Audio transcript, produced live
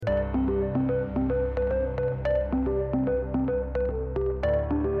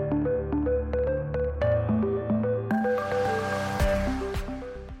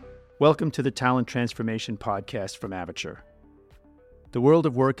Welcome to the Talent Transformation Podcast from Avature. The world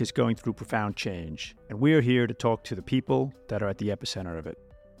of work is going through profound change, and we are here to talk to the people that are at the epicenter of it.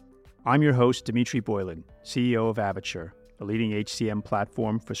 I'm your host, Dimitri Boylan, CEO of Avature, a leading HCM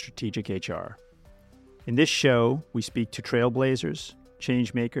platform for strategic HR. In this show, we speak to trailblazers,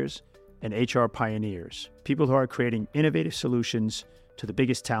 change makers, and HR pioneers, people who are creating innovative solutions to the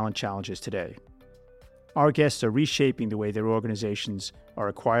biggest talent challenges today. Our guests are reshaping the way their organizations are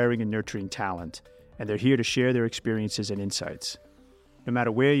acquiring and nurturing talent, and they're here to share their experiences and insights. No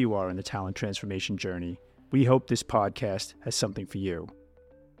matter where you are in the talent transformation journey, we hope this podcast has something for you.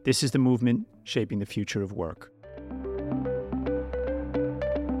 This is the movement shaping the future of work.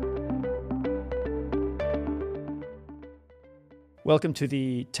 Welcome to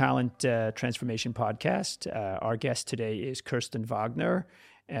the Talent Transformation Podcast. Our guest today is Kirsten Wagner,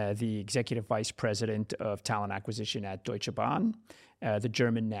 the Executive Vice President of Talent Acquisition at Deutsche Bahn, the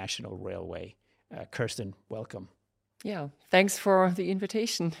German National Railway. Kirsten, welcome. Yeah, thanks for the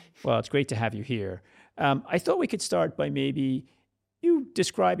invitation. Well, it's great to have you here. I thought we could start by maybe you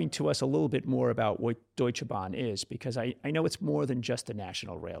describing to us a little bit more about what Deutsche Bahn is, because I know it's more than just a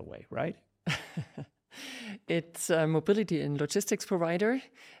national railway, right? It's a mobility and logistics provider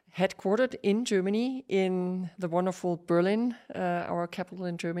headquartered in Germany, in the wonderful Berlin, our capital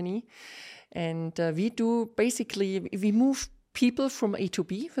in Germany. And we move people from A to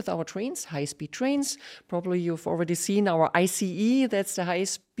B with our trains, high-speed trains. Probably you've already seen our ICE, that's the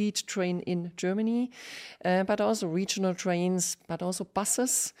high-speed train in Germany, but also regional trains, but also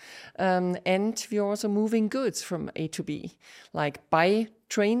buses. And we're also moving goods from A to B, like by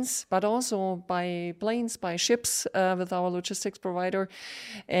trains, but also by planes, by ships with our logistics provider.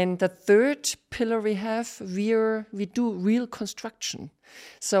 And the third pillar we do real construction.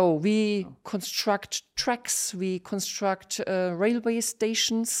 So we construct tracks, we construct railway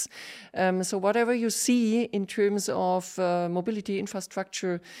stations. So whatever you see in terms of mobility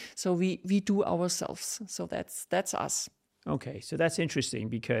infrastructure, so we do ourselves. So that's us. Okay, so that's interesting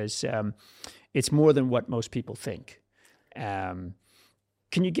because it's more than what most people think.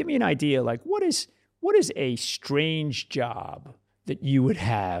 Can you give me an idea, like what is a strange job that you would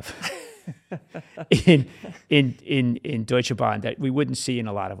have in Deutsche Bahn that we wouldn't see in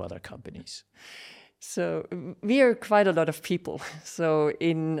a lot of other companies? So we are quite a lot of people. So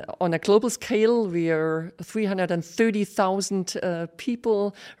on a global scale, we are 330,000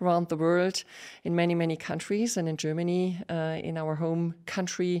 people around the world in many, many countries. And in Germany, in our home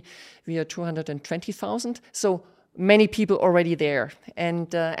country, we are 220,000. So many people already there.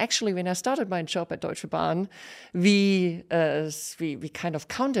 And actually, when I started my job at Deutsche Bahn, we kind of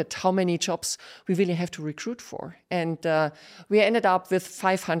counted how many jobs we really have to recruit for. And we ended up with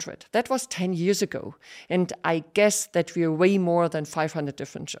 500. That was 10 years ago. And I guess that we are way more than 500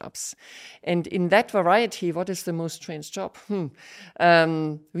 different jobs. And in that variety, what is the most strange job?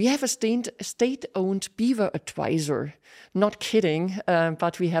 We have a state-owned beaver advisor. Not kidding,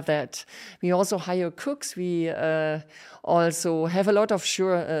 but we have that. We also hire cooks. We also have a lot of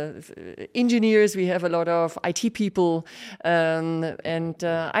engineers. We have a lot of IT people, and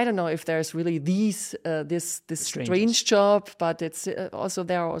I don't know if there's really this strange job, but it's also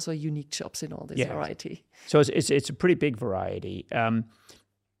there are also unique jobs in all this variety. So it's a pretty big variety.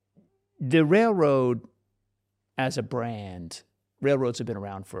 The railroad as a brand, railroads have been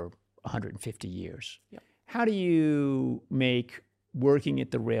around for 150 years. Yeah. How do you make working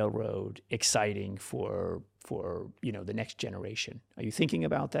at the railroad exciting for the next generation? Are you thinking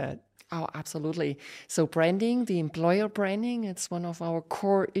about that? Oh, absolutely. So branding, the employer branding, it's one of our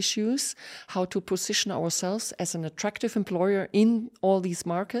core issues, how to position ourselves as an attractive employer in all these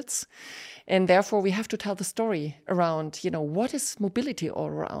markets. And therefore, we have to tell the story around, what is mobility all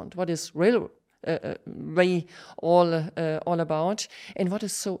around? What is railway all about? And what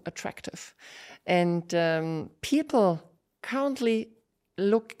is so attractive? And people currently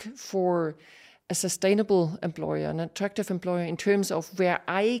look for a sustainable employer, an attractive employer in terms of where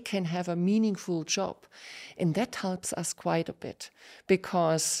I can have a meaningful job. And that helps us quite a bit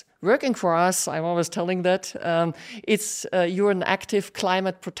because working for us, I'm always telling that, you're an active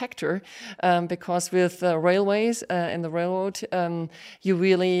climate protector because with railways and the railroad, you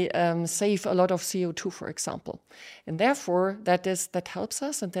really save a lot of CO2, for example. And therefore, that helps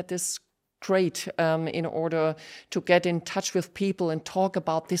us, and that is great in order to get in touch with people and talk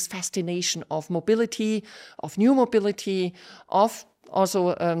about this fascination of mobility, of new mobility, of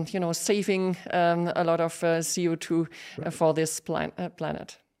also saving a lot of CO2 for this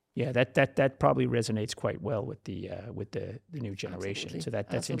planet. Yeah, that probably resonates quite well with the new generation. Absolutely. So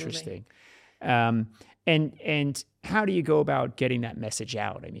that's Absolutely. interesting. And how do you go about getting that message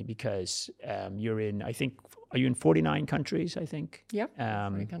out? I mean, because you're in, I think, are you in 49 countries, I think? Yep,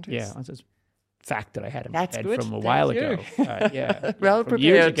 40 countries. Yeah, that's a fact that I had in my That's head good. from a while Thank ago. you. Well, from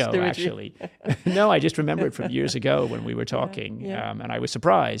years prepared, ago, Dimitri. actually. No, I just remember it from years ago when we were talking. And I was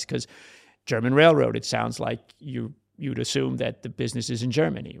surprised because German Railroad, it sounds like you'd assume that the business is in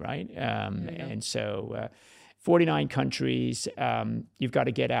Germany, right? And so 49 countries, you've got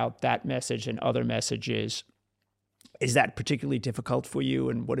to get out that message and other messages. Is that particularly difficult for you?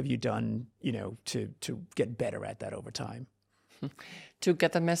 And what have you done, to get better at that over time? To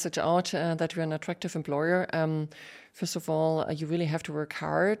get the message out that you're an attractive employer, first of all, you really have to work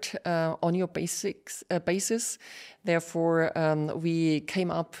hard on your basis. Therefore, we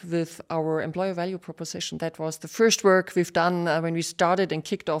came up with our employer value proposition. That was the first work we've done when we started and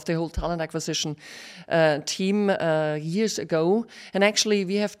kicked off the whole talent acquisition team years ago. And actually,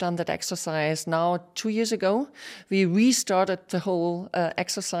 we have done that exercise now 2 years ago. We restarted the whole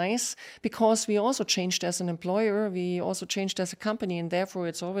exercise because we also changed as an employer. We also changed as a company. And therefore,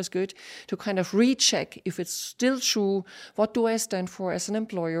 it's always good to kind of recheck if it's still true. What do I stand for as an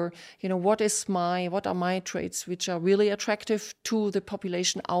employer? What are my traits which are really attractive to the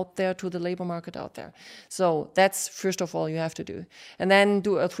population out there, to the labor market out there? So that's first of all you have to do. And then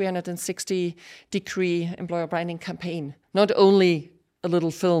do a 360-degree employer branding campaign. Not only a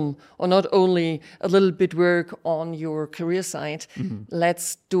little film or not only a little bit work on your career side. Mm-hmm.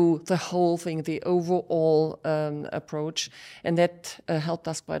 Let's do the whole thing, the overall approach. And that helped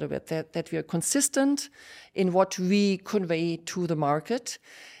us quite a bit, that we are consistent in what we convey to the market.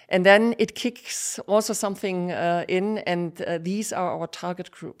 And then it kicks also something in, and these are our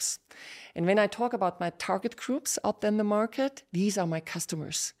target groups. And when I talk about my target groups out there in the market, these are my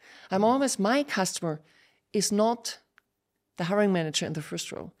customers. My customer is not the hiring manager in the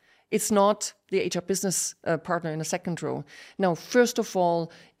first row. It's not the HR business partner in the second row. No, first of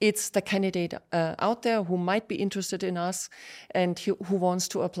all, it's the candidate out there who might be interested in us and who wants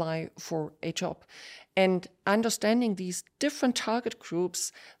to apply for a job. And understanding these different target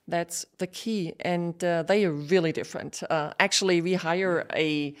groups, that's the key. And they are really different. Actually, we hire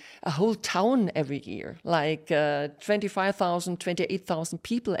a whole town every year, like 25,000, 28,000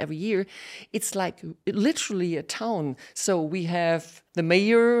 people every year. It's like literally a town. So we have the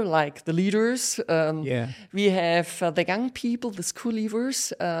mayor, like the leaders. We have the young people, the school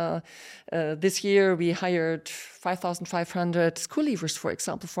leavers. This year, we hired 5,500 school leavers, for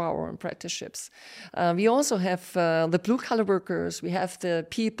example, for our apprenticeships. We also have the blue-collar workers. We have the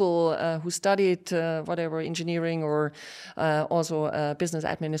people who studied engineering or also business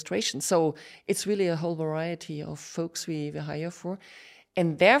administration. So it's really a whole variety of folks we hire for.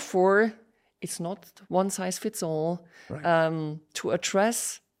 And therefore, it's not one size fits all. Right. To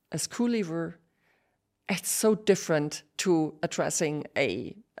address a school leaver, it's so different to addressing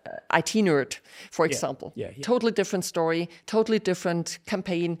a IT nerd, for example. Yeah. Totally different story, totally different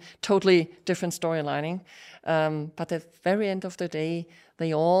campaign, totally different storylining. But at the very end of the day,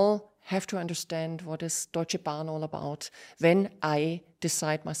 they all have to understand what is Deutsche Bahn all about when I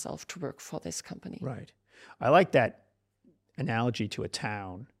decide myself to work for this company. Right. I like that analogy to a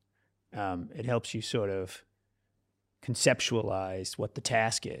town. It helps you sort of conceptualize what the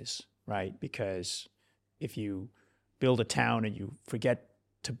task is, right? Because if you build a town and you forget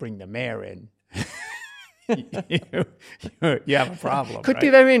to bring the mayor in, you have a problem. Could be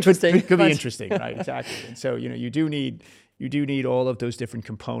very interesting. Could be interesting, right? Exactly. And so you do need all of those different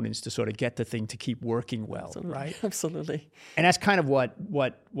components to sort of get the thing to keep working well, Absolutely. Right? Absolutely. And that's kind of what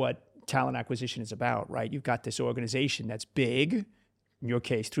talent acquisition is about, right? You've got this organization that's big. In your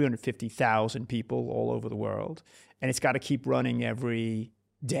case, 350,000 people all over the world, and it's got to keep running every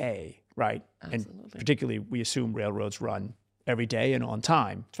day, right? Absolutely. And particularly, we assume railroads run every day and on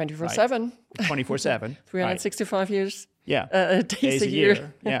time. 24/7. 24/7. 365 years. Yeah. Days a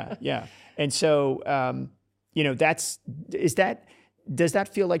year. Yeah. And so, does that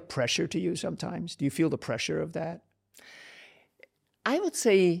feel like pressure to you sometimes? Do you feel the pressure of that? I would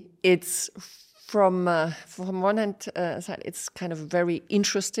say it's from one hand side, it's kind of a very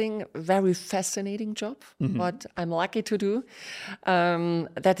interesting, very fascinating job, what I'm lucky to do.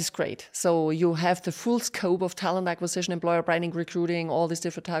 That is great. So you have the full scope of talent acquisition, employer branding, recruiting, all these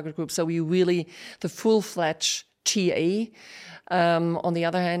different target groups. So you really, the full-fledged TA. On the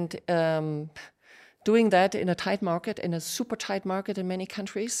other hand, doing that in a tight market, in a super tight market in many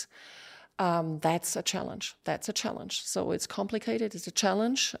countries, that's a challenge. So it's complicated. It's a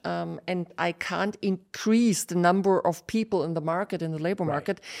challenge. And I can't increase the number of people in the market, in the labor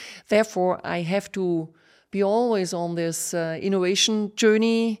market. Therefore, I have to be always on this innovation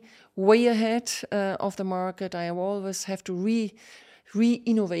journey way ahead of the market. I always have to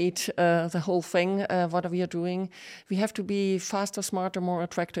re-innovate the whole thing, what we are doing. We have to be faster, smarter, more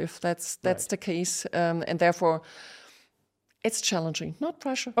attractive. That's the case. And therefore, it's challenging. Not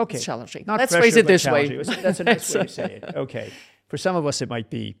pressure, it's challenging. Let's phrase it this way. That's a nice way to say it. Okay. For some of us, it might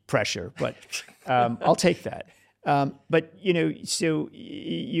be pressure, but I'll take that. But, so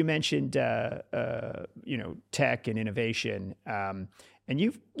you mentioned, tech and innovation, and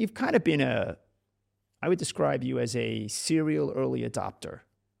you've kind of been I would describe you as a serial early adopter,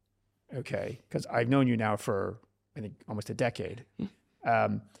 okay? Because I've known you now for, I think, almost a decade.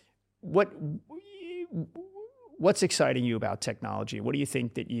 What's exciting you about technology? What do you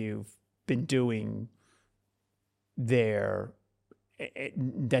think that you've been doing there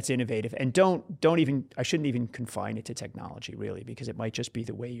that's innovative? And I shouldn't even confine it to technology, really, because it might just be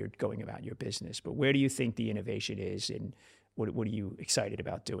the way you're going about your business. But where do you think the innovation is, and what are you excited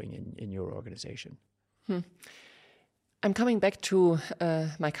about doing in your organization? I'm coming back to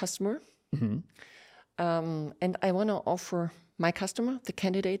my customer. Mm-hmm. And I want to offer my customer, the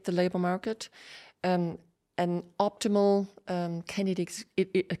candidate, the labor market, an optimal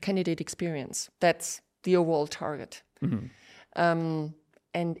candidate experience. That's the overall target. Mm-hmm.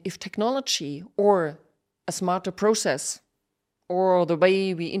 And if technology or a smarter process or the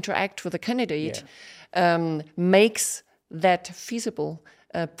way we interact with a candidate makes that feasible,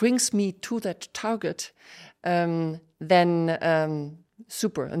 brings me to that target, then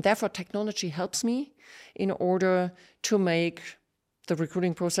super. And therefore, technology helps me in order to make the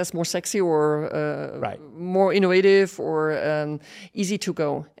recruiting process more sexy or more innovative or easy to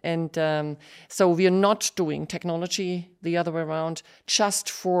go. And so we are not doing technology the other way around just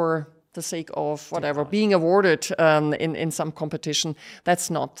for the sake of whatever, being awarded in some competition. That's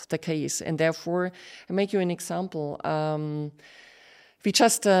not the case. And therefore, I make you an example. We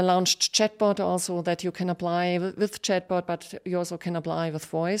just launched chatbot also that you can apply with chatbot, but you also can apply with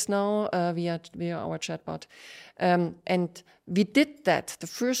voice now via our chatbot. And we did that, the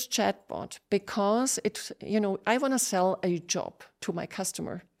first chatbot, because I want to sell a job to my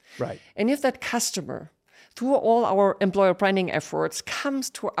customer. Right. And if that customer, through all our employer branding efforts,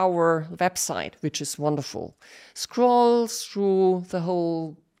 comes to our website, which is wonderful, scrolls through the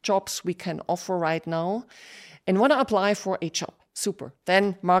whole jobs we can offer right now, and want to apply for a job. Super.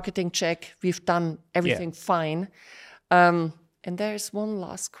 Then marketing check. We've done everything fine. And there's one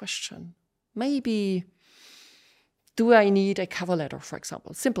last question. Maybe, do I need a cover letter, for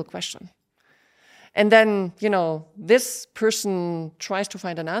example? Simple question. And then, this person tries to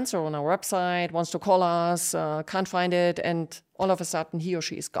find an answer on our website, wants to call us, can't find it, and all of a sudden he or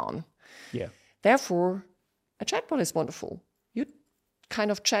she is gone. Yeah. Therefore, a chatbot is wonderful. You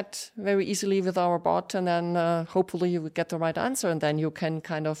kind of chat very easily with our bot, and then hopefully you will get the right answer, and then you can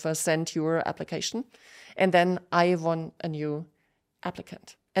kind of send your application, and then I want a new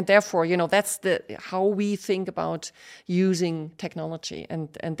applicant. And therefore, that's how we think about using technology, and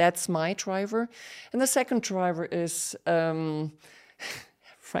that's my driver. And the second driver is,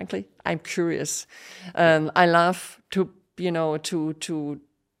 frankly, I'm curious. I love to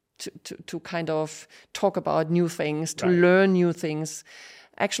kind of talk about new things, to learn new things.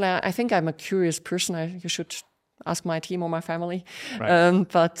 Actually, I think I'm a curious person. You should ask my team or my family. Right.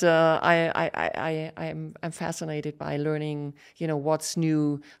 But I'm fascinated by learning, what's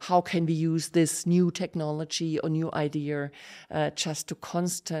new. How can we use this new technology or new idea just to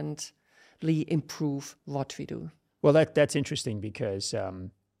constantly improve what we do? Well, that's interesting because,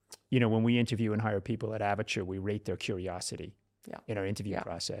 when we interview and hire people at Avature, we rate their curiosity. In our interview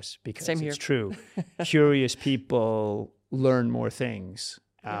process, because it's true. Curious people learn more things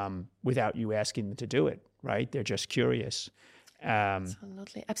without you asking them to do it, right? They're just curious.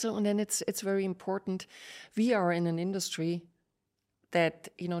 Absolutely. And it's very important. We are in an industry that,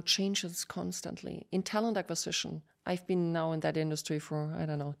 changes constantly. In talent acquisition, I've been now in that industry for,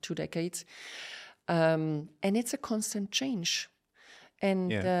 2 decades. And it's a constant change.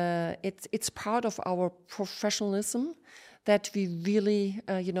 And it's part of our professionalism that we really,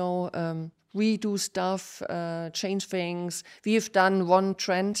 redo stuff, change things. We've done one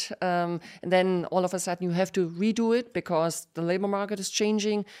trend, and then all of a sudden you have to redo it because the labor market is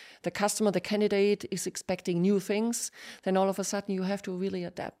changing. The customer, the candidate is expecting new things. Then all of a sudden you have to really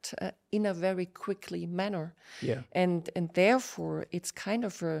adapt in a very quickly manner. Yeah. And therefore it's kind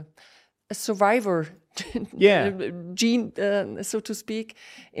of a survivor gene, so to speak,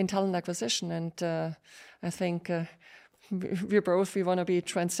 in talent acquisition. And I think we want to be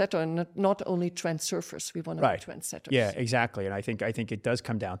trendsetter and not only trend surfers. We want to be trendsetters. Yeah, exactly. And I think it does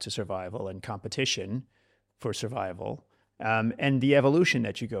come down to survival and competition for survival. and the evolution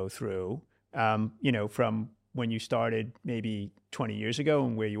that you go through, from when you started maybe 20 years ago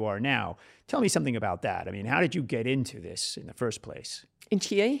and where you are now. Tell me something about that. I mean, how did you get into this in the first place? In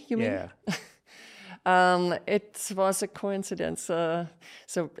TA, you mean? Yeah. It was a coincidence. So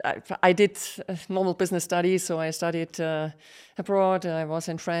I did normal business studies. So I studied abroad. I was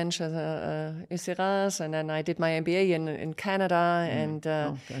in French as a UCRAS, and then I did my MBA in Canada. And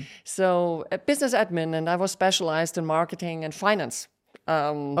so business admin, and I was specialized in marketing and finance.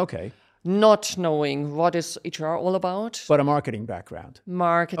 Okay. Not knowing what is HR all about. But a marketing background.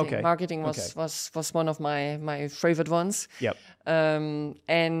 Marketing. Okay. Marketing was one of my favorite ones. Yep. I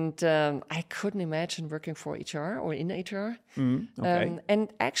couldn't imagine working for HR or in HR. Okay.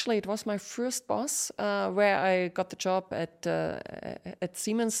 And actually, it was my first boss where I got the job at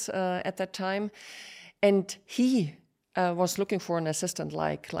Siemens at that time. And he was looking for an assistant,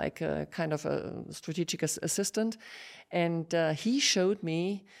 like a kind of a strategic assistant. And he showed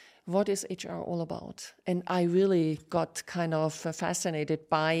me what is HR all about? And I really got kind of fascinated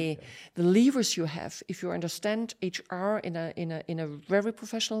by the levers you have. If you understand HR in a very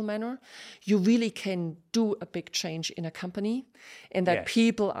professional manner, you really can do a big change in a company, and that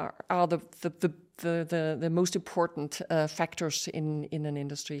people are the most important factors in an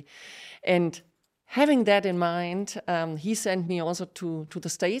industry. And having that in mind, he sent me also to the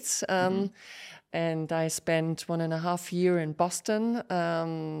States. And I spent 1.5 years in Boston.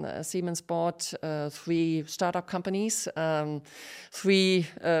 Siemens bought 3 startup companies,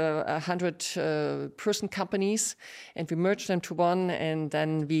 100-person companies, and we merged them to one, and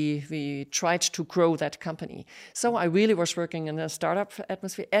then we tried to grow that company. So I really was working in a startup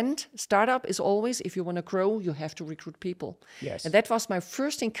atmosphere. And startup is always, if you want to grow, you have to recruit people. Yes. And that was my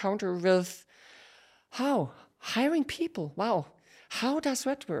first encounter with hiring people. Wow. How does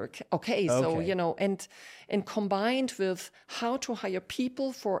that work? Okay, so, and combined with how to hire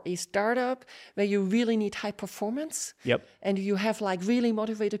people for a startup where you really need high performance. Yep. And you have like really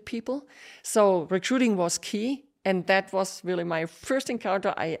motivated people. So recruiting was key. And that was really my first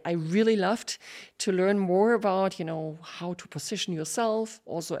encounter. I really loved to learn more about, how to position yourself.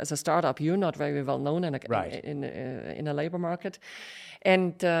 Also, as a startup, you're not very well known in a labor market.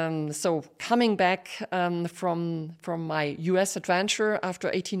 And so coming back from my US adventure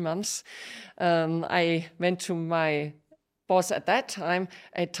after 18 months, I went to my boss at that time.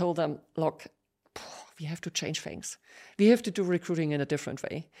 I told them, look, we have to change things. We have to do recruiting in a different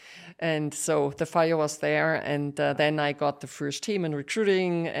way. And so the fire was there. And then I got the first team in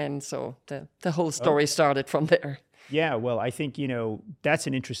recruiting. And so the whole story started from there. Yeah, well, I think, that's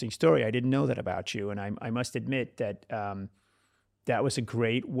an interesting story. I didn't know that about you. And I must admit that that was a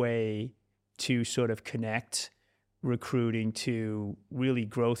great way to sort of connect recruiting to really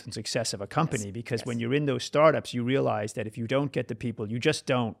growth and success of a company. Because when you're in those startups, you realize that if you don't get the people, you just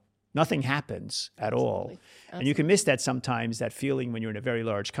don't. Nothing happens at all. And you can miss that sometimes, that feeling when you're in a very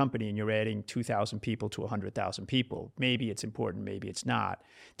large company and you're adding 2,000 people to 100,000 people. Maybe it's important, maybe it's not.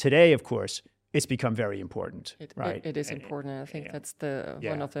 Today, of course, it's become very important, right? It is important. I think that's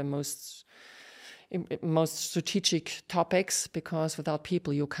one of the most strategic topics, because without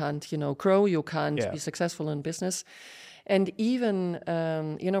people, you can't, grow, you can't be successful in business. And even,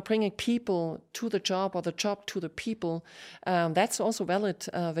 bringing people to the job or the job to the people, that's also valid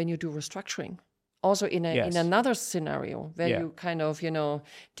when you do restructuring. Also in another scenario where you kind of,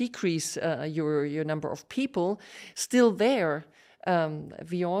 decrease your number of people, still there.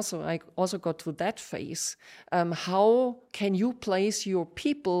 I also got to that phase. How can you place your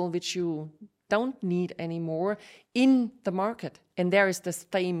people, which you don't need anymore, in the market? And there is the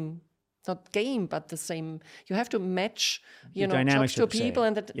same, not game, but the same. You have to match, jobs to people,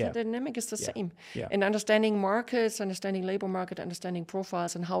 and the dynamic is the same. Yeah. And understanding markets, understanding labor market, understanding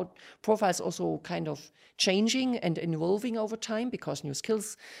profiles, and how profiles also kind of changing and evolving over time, because new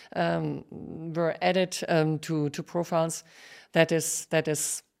skills were added to profiles. That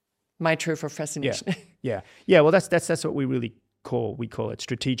is my turf of fascination. Yeah. Well, that's what we really call it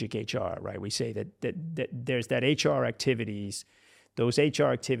strategic HR, right? We say that there's that HR activities. Those HR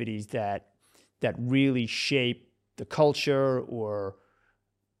activities that really shape the culture or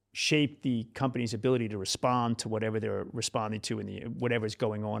shape the company's ability to respond to whatever they're responding to in whatever's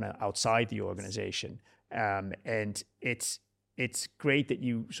going on outside the organization. And it's great that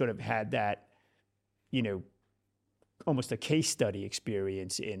you sort of had that, almost a case study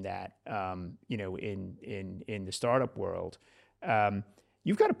experience in that, in the startup world.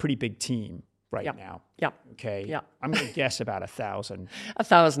 You've got a pretty big team now. Yeah. Okay. Yeah. I'm going to guess about 1,000.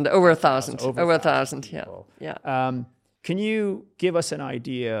 Over 1,000. Over 1,000. Yeah. Can you give us an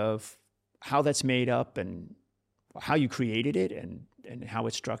idea of how that's made up and how you created it and how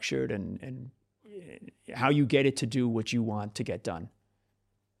it's structured and how you get it to do what you want to get done.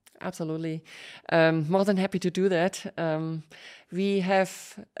 Absolutely. More than happy to do that. We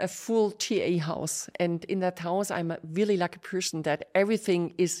have a full TA house, and in that house, I'm a really lucky person that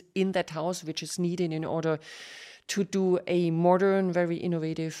everything is in that house which is needed in order to do a modern, very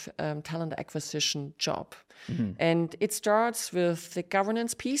innovative talent acquisition job. Mm-hmm. And it starts with the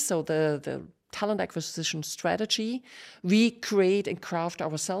governance piece, so the talent acquisition strategy. We create and craft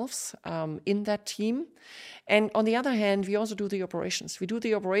ourselves in that team. And on the other hand, we also do the operations. We do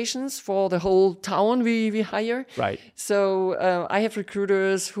the operations for the whole town we hire. Right. So I have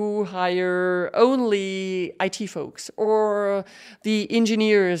recruiters who hire only IT folks, or the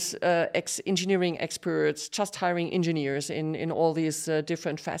engineers, engineering experts, just hiring engineers in all these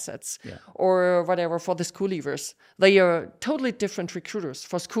different facets, or whatever for the school leavers. They are totally different recruiters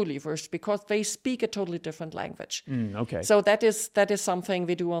for school leavers because they speak a totally different language. Okay. So that is something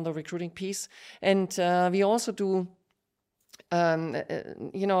we do on the recruiting piece, and we also do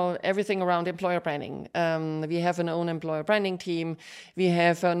everything around employer branding. We have an own employer branding team. We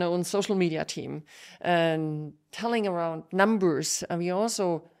have an own social media team, telling around numbers. And we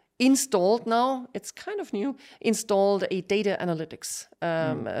also installed now, it's kind of new, installed a data analytics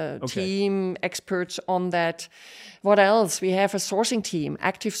team, experts on that. What else? We have a sourcing team,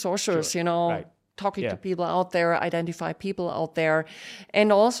 active sourcers, Right. Talking to people out there, identify people out there.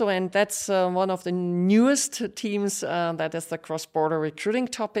 And also, and that's one of the newest teams, that is the cross-border recruiting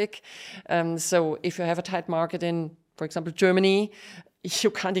topic. So if you have a tight market in, for example, Germany,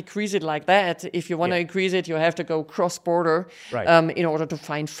 you can't increase it like that. If you want to increase it, you have to go cross-border in order to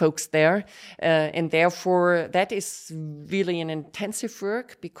find folks there. And therefore, that is really an intensive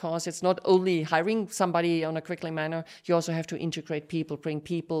work because it's not only hiring somebody on a quickly manner, you also have to integrate people, bring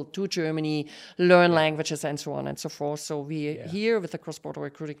people to Germany, learn languages, and so on and so forth. So we here with the cross-border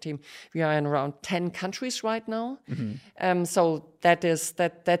recruiting team, we are in around 10 countries right now. Mm-hmm. So that's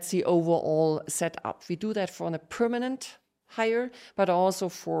the overall setup. We do that for a permanent hire, but also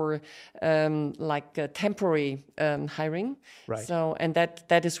for temporary hiring. Right. So, and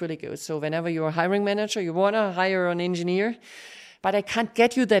that is really good. So whenever you're a hiring manager, you want to hire an engineer, but I can't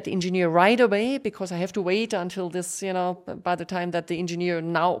get you that engineer right away because I have to wait until this, by the time that the engineer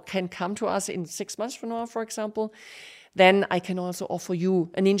now can come to us in 6 months from now, for example, then I can also offer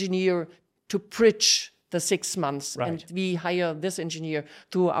you an engineer to bridge the 6 months. Right. And we hire this engineer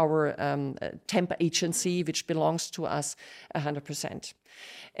through our temp agency, which belongs to us 100%.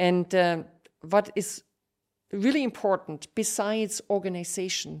 And what is really important, besides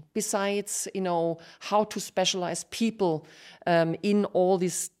organization, besides, how to specialize people in all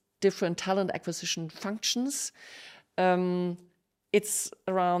these different talent acquisition functions, it's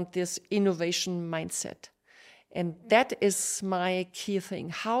around this innovation mindset. And that is my key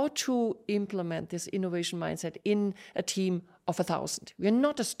thing, how to implement this innovation mindset in a team of 1,000. We're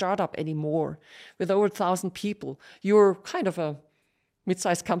not a startup anymore with over 1,000 people. You're kind of a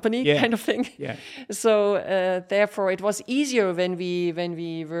mid-sized company kind of thing. Yeah. So therefore, it was easier when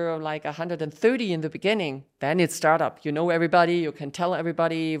we were like 130 in the beginning. Then it's startup. You know everybody. You can tell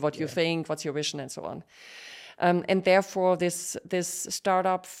everybody what you think, what's your vision, and so on. And therefore, this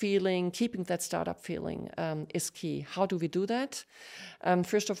startup feeling, keeping that startup feeling is key. How do we do that?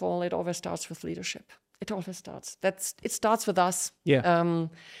 First of all, it always starts with leadership. It always starts. It starts with us. Yeah,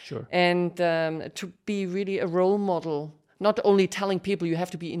 sure. And to be really a role model, not only telling people you have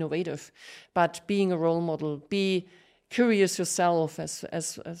to be innovative, but being a role model, be curious yourself,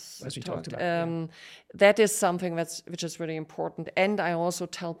 as we talked about. That is something which is really important. And I also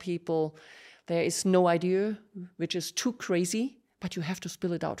tell people, there is no idea which is too crazy, but you have to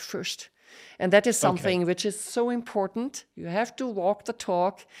spill it out first. And that is something which is so important. You have to walk the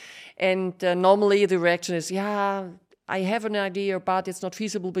talk. And normally the reaction is, I have an idea, but it's not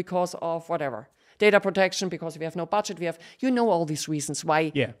feasible because of whatever. Data protection, because we have no budget. all these reasons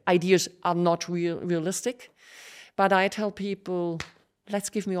why ideas are not realistic. But I tell people, let's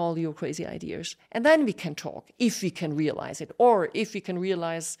give me all your crazy ideas. And then we can talk if we can realize it, or if we can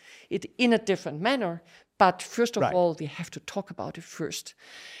realize it in a different manner. But first of all, we have to talk about it first.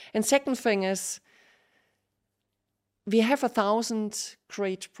 And second thing is, we have 1,000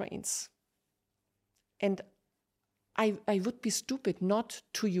 great brains. And I would be stupid not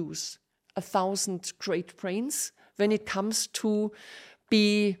to use 1,000 great brains when it comes to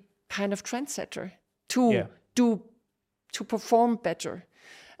be kind of trendsetter, to perform better.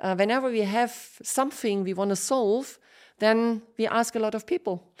 Whenever we have something we want to solve, then we ask a lot of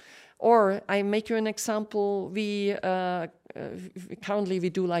people. Or I make you an example. We currently we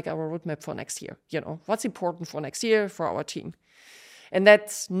do like our roadmap for next year. What's important for next year for our team. And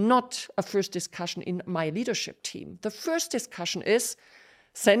that's not a first discussion in my leadership team. The first discussion is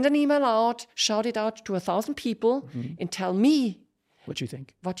send an email out, shout it out to 1,000 people, and tell me what you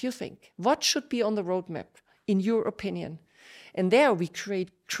think. What should be on the roadmap, in your opinion? And there we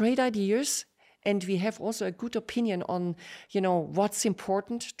create great ideas, and we have also a good opinion on, what's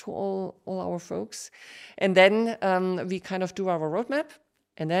important to all our folks. And then we kind of do our roadmap,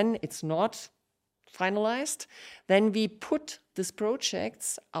 and then it's not finalized. Then we put these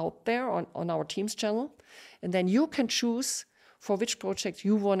projects out there on our Teams channel, and then you can choose for which project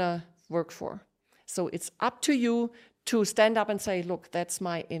you want to work for. So it's up to you to stand up and say, look, that's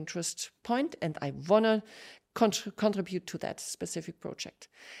my interest point, and I want to contribute to that specific project.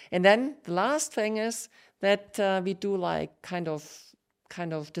 And then the last thing is that we do like kind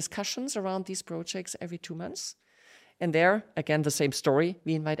of discussions around these projects every 2 months. And there, again, the same story,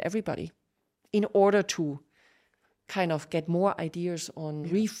 we invite everybody in order to kind of get more ideas on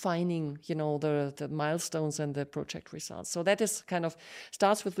refining, the milestones and the project results. So that is kind of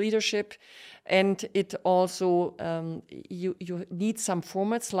starts with leadership, and it also you need some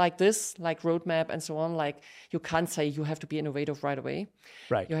formats like this, like roadmap and so on. Like you can't say you have to be innovative right away.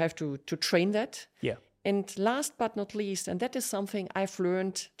 Right. You have to train that. Yeah. And last but not least, and that is something I've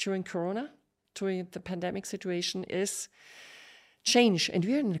learned during the pandemic situation, is change. And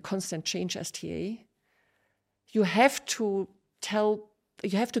we're in a constant change as TA. You have to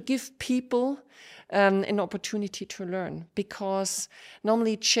give people an opportunity to learn, because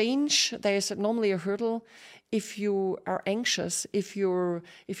normally change, there is normally a hurdle if you are anxious, if you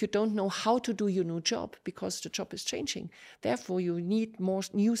don't know how to do your new job, because the job is changing. Therefore, you need more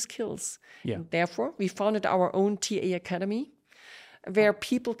new skills. Yeah. And therefore, we founded our own TA Academy, where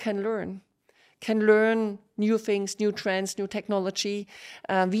people can learn new things, new trends, new technology.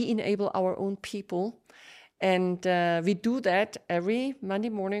 We enable our own people. And we do that every Monday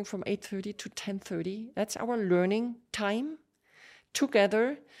morning from 8:30 to 10:30. That's our learning time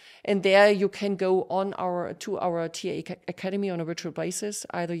together. And there you can go to our TA Academy on a virtual basis.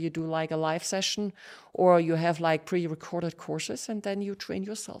 Either you do like a live session, or you have like pre-recorded courses, and then you train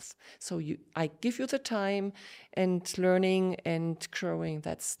yourself. So I give you the time, and learning and growing,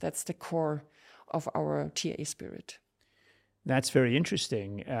 that's the core of our TA spirit. That's very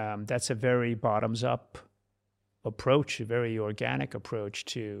interesting. That's a very bottoms-up approach, a very organic approach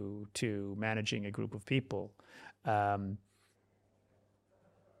to managing a group of people. While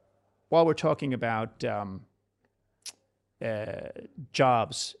we're talking about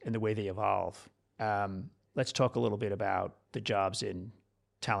jobs and the way they evolve, let's talk a little bit about the jobs in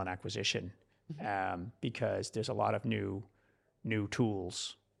talent acquisition, because there's a lot of new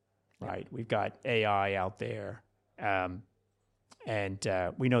tools, right? We've got AI out there, and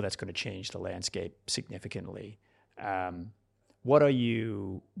we know that's going to change the landscape significantly. What are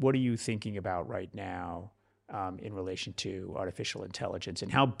you thinking about right now in relation to artificial intelligence,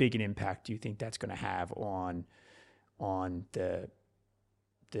 and how big an impact do you think that's going to have on the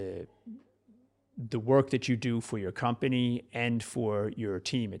work that you do for your company and for your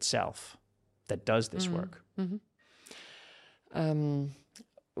team itself that does this work?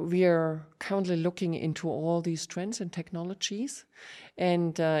 We are currently looking into all these trends and technologies.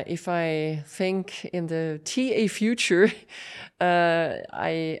 And if I think in the TA future,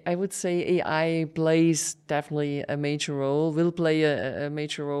 I would say AI plays definitely a major role, will play a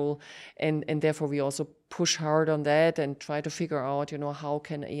major role. And therefore we also push hard on that and try to figure out, how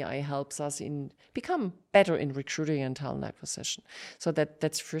can AI helps us in become better in recruiting and talent acquisition. So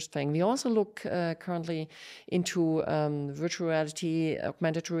that's the first thing. We also look currently into virtual reality,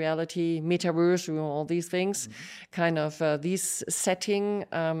 augmented reality, metaverse, all these things, kind of these setting,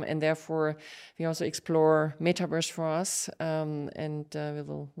 and therefore we also explore metaverse for us, and we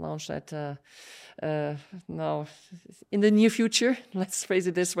will launch that now in the near future. Let's phrase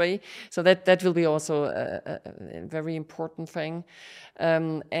it this way. So that will be also a very important thing,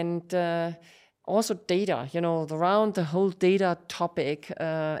 and also data. Around the whole data topic,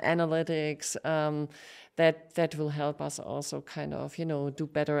 analytics. That will help us also kind of do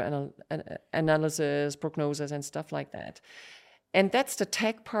better analysis, prognosis, and stuff like that. And that's the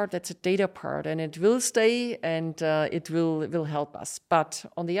tech part, that's the data part, and it will stay, and it will help us. But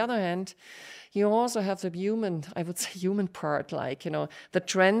on the other hand, you also have the human part, like, the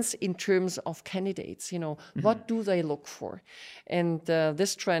trends in terms of candidates, what do they look for? And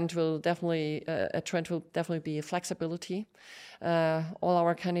this trend will definitely be flexibility. All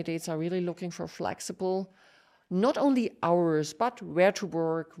our candidates are really looking for flexible not only hours, but where to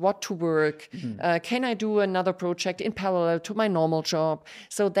work, what to work. Can I do another project in parallel to my normal job?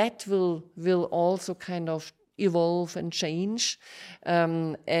 So that will also kind of evolve and change.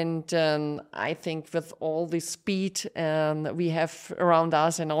 I think with all the speed we have around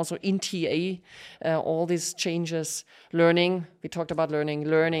us and also in TA, all these changes, learning, we talked about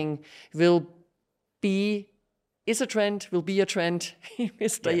learning will be a trend, will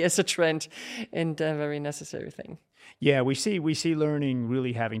stay as a trend, and a very necessary thing. Yeah, we see learning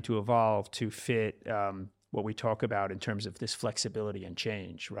really having to evolve to fit what we talk about in terms of this flexibility and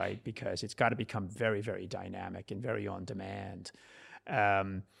change, right? Because it's got to become very, very dynamic and very on demand,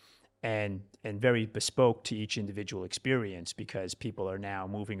 and very bespoke to each individual experience, because people are now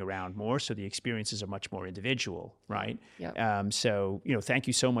moving around more, so the experiences are much more individual, right? Yeah. So, thank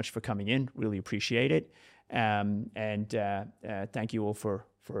you so much for coming in. Really appreciate it, and thank you all for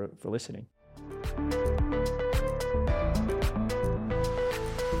listening.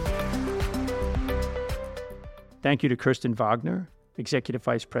 Thank you to Kirsten Wagner, Executive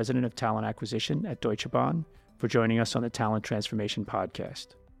Vice President of Talent Acquisition at Deutsche Bahn, for joining us on the Talent Transformation Podcast.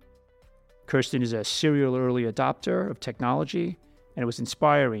 Kirsten is a serial early adopter of technology, and it was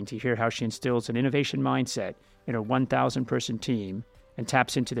inspiring to hear how she instills an innovation mindset in her 1,000-person team and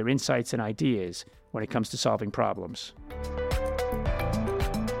taps into their insights and ideas when it comes to solving problems.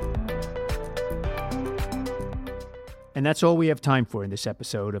 And that's all we have time for in this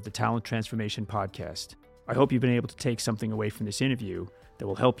episode of the Talent Transformation Podcast. I hope you've been able to take something away from this interview that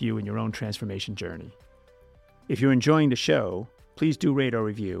will help you in your own transformation journey. If you're enjoying the show, please do rate or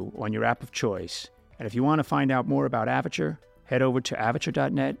review on your app of choice. And if you want to find out more about Avature, head over to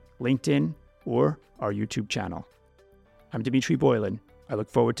avature.net, LinkedIn, or our YouTube channel. I'm Dimitri Boylan. I look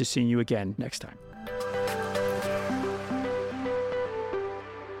forward to seeing you again next time.